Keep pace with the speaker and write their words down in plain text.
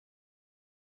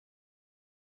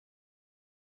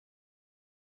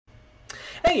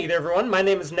Hey there everyone, my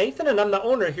name is Nathan and I'm the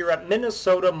owner here at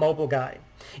Minnesota Mobile Guy.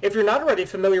 If you're not already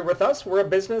familiar with us, we're a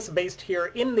business based here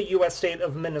in the U.S. state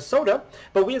of Minnesota,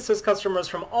 but we assist customers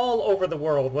from all over the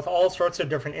world with all sorts of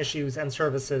different issues and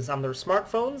services on their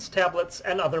smartphones, tablets,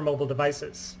 and other mobile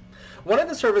devices. One of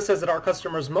the services that our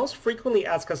customers most frequently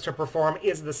ask us to perform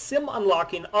is the SIM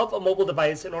unlocking of a mobile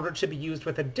device in order to be used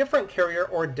with a different carrier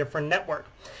or a different network.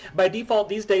 By default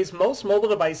these days, most mobile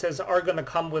devices are going to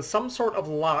come with some sort of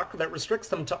lock that restricts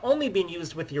them to only being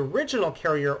used with the original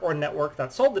carrier or network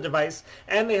that sold the device,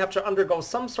 and they have to undergo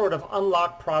some sort of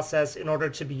unlock process in order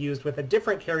to be used with a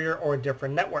different carrier or a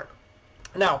different network.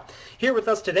 Now, here with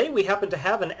us today we happen to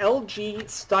have an LG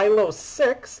Stylo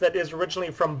 6 that is originally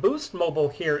from Boost Mobile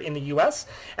here in the US,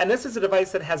 and this is a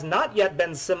device that has not yet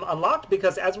been SIM unlocked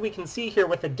because, as we can see here,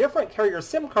 with a different carrier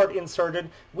SIM card inserted,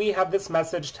 we have this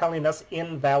message telling us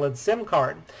invalid SIM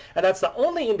card. And that's the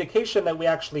only indication that we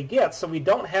actually get, so we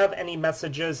don't have any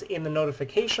messages in the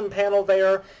notification panel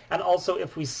there, and also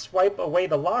if we swipe away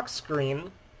the lock screen,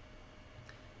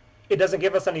 it doesn't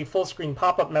give us any full screen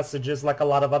pop-up messages like a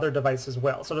lot of other devices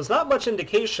will. So there's not much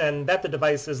indication that the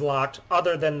device is locked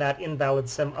other than that invalid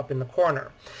SIM up in the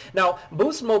corner. Now,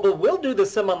 Boost Mobile will do the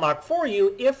SIM unlock for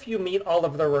you if you meet all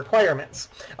of their requirements.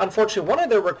 Unfortunately, one of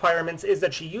their requirements is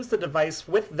that you use the device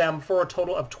with them for a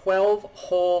total of 12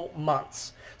 whole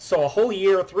months. So a whole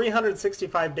year,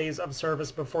 365 days of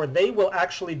service before they will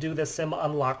actually do the SIM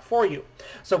unlock for you.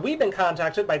 So we've been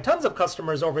contacted by tons of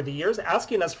customers over the years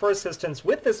asking us for assistance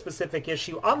with this specific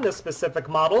issue on this specific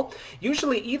model,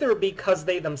 usually either because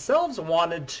they themselves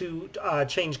wanted to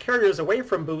change carriers away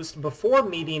from Boost before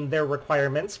meeting their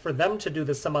requirements for them to do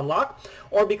the SIM unlock,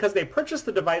 or because they purchased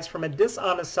the device from a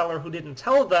dishonest seller who didn't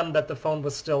tell them that the phone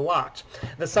was still locked.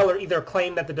 The seller either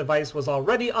claimed that the device was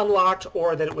already unlocked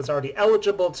or that it was already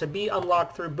eligible to be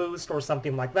unlocked through Boost or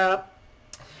something like that.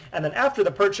 And then after the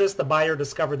purchase, the buyer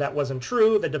discovered that wasn't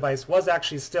true. The device was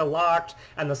actually still locked,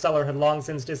 and the seller had long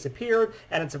since disappeared,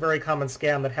 and it's a very common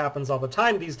scam that happens all the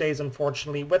time these days,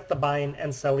 unfortunately, with the buying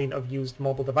and selling of used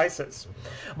mobile devices.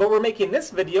 But we're making this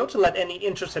video to let any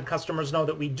interested customers know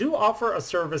that we do offer a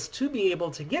service to be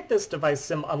able to get this device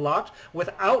SIM unlocked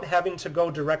without having to go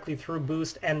directly through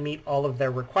Boost and meet all of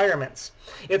their requirements.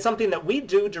 It's something that we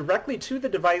do directly to the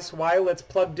device while it's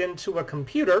plugged into a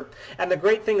computer, and the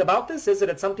great thing about this is that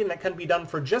it's something that can be done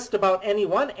for just about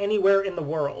anyone, anywhere in the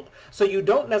world. So you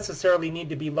don't necessarily need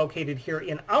to be located here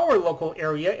in our local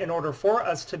area in order for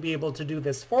us to be able to do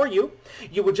this for you.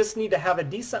 You would just need to have a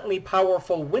decently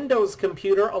powerful Windows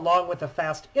computer along with a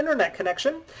fast internet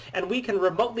connection, and we can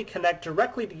remotely connect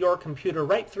directly to your computer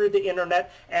right through the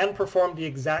internet and perform the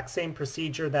exact same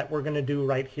procedure that we're going to do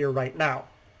right here, right now.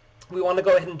 We want to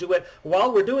go ahead and do it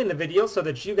while we're doing the video so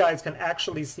that you guys can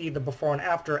actually see the before and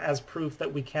after as proof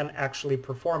that we can actually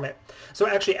perform it. So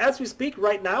actually, as we speak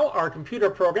right now, our computer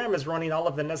program is running all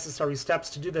of the necessary steps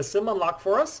to do the SIM unlock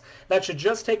for us. That should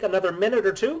just take another minute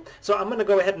or two. So I'm going to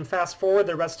go ahead and fast forward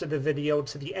the rest of the video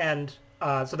to the end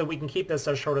so that we can keep this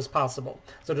as short as possible.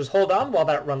 So just hold on while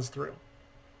that runs through.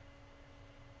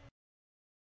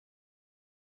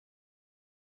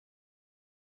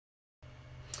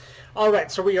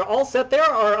 Alright, so we are all set there.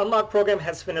 Our unlock program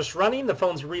has finished running. The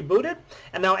phone's rebooted.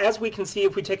 And now, as we can see,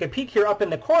 if we take a peek here up in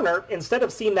the corner, instead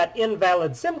of seeing that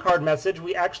invalid SIM card message,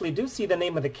 we actually do see the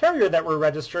name of the carrier that we're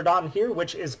registered on here,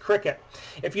 which is Cricket.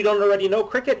 If you don't already know,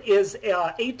 Cricket is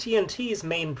at&t's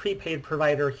main prepaid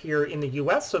provider here in the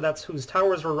US, so that's whose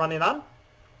towers we're running on.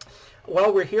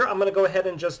 While we're here, I'm going to go ahead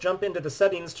and just jump into the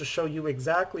settings to show you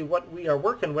exactly what we are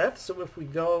working with. So if we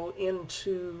go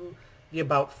into the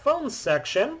About Phone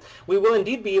section, we will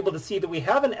indeed be able to see that we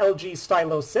have an LG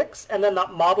Stylo 6 and then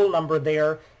that model number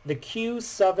there, the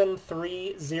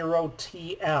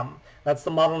Q730TM. That's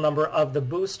the model number of the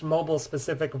Boost Mobile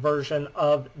specific version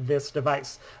of this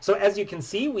device. So as you can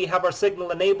see, we have our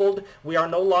signal enabled. We are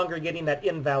no longer getting that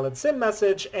invalid SIM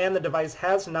message, and the device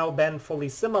has now been fully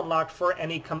SIM unlocked for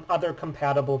any other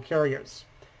compatible carriers.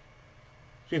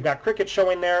 So we've got Cricket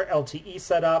showing there, LTE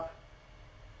set up,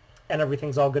 and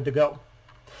everything's all good to go.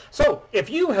 So if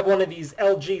you have one of these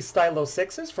LG Stylo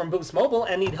 6s from Boost Mobile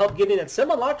and need help getting it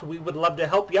SIM unlocked, we would love to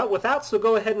help you out with that, so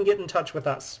go ahead and get in touch with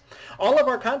us. All of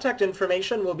our contact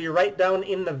information will be right down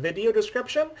in the video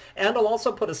description, and I'll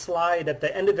also put a slide at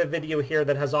the end of the video here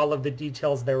that has all of the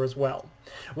details there as well.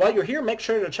 While you're here, make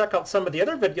sure to check out some of the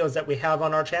other videos that we have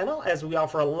on our channel, as we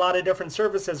offer a lot of different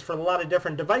services for a lot of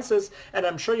different devices, and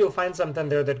I'm sure you'll find something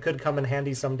there that could come in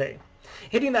handy someday.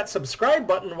 Hitting that subscribe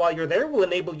button while you're there will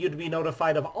enable you to be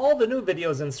notified of all the new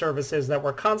videos and services that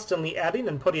we're constantly adding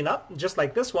and putting up, just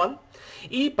like this one.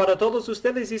 Y para todos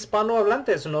ustedes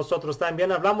hispanohablantes, nosotros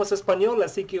también hablamos español,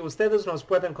 así que ustedes nos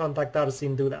pueden contactar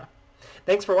sin duda.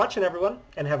 Thanks for watching, everyone,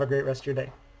 and have a great rest of your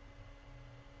day.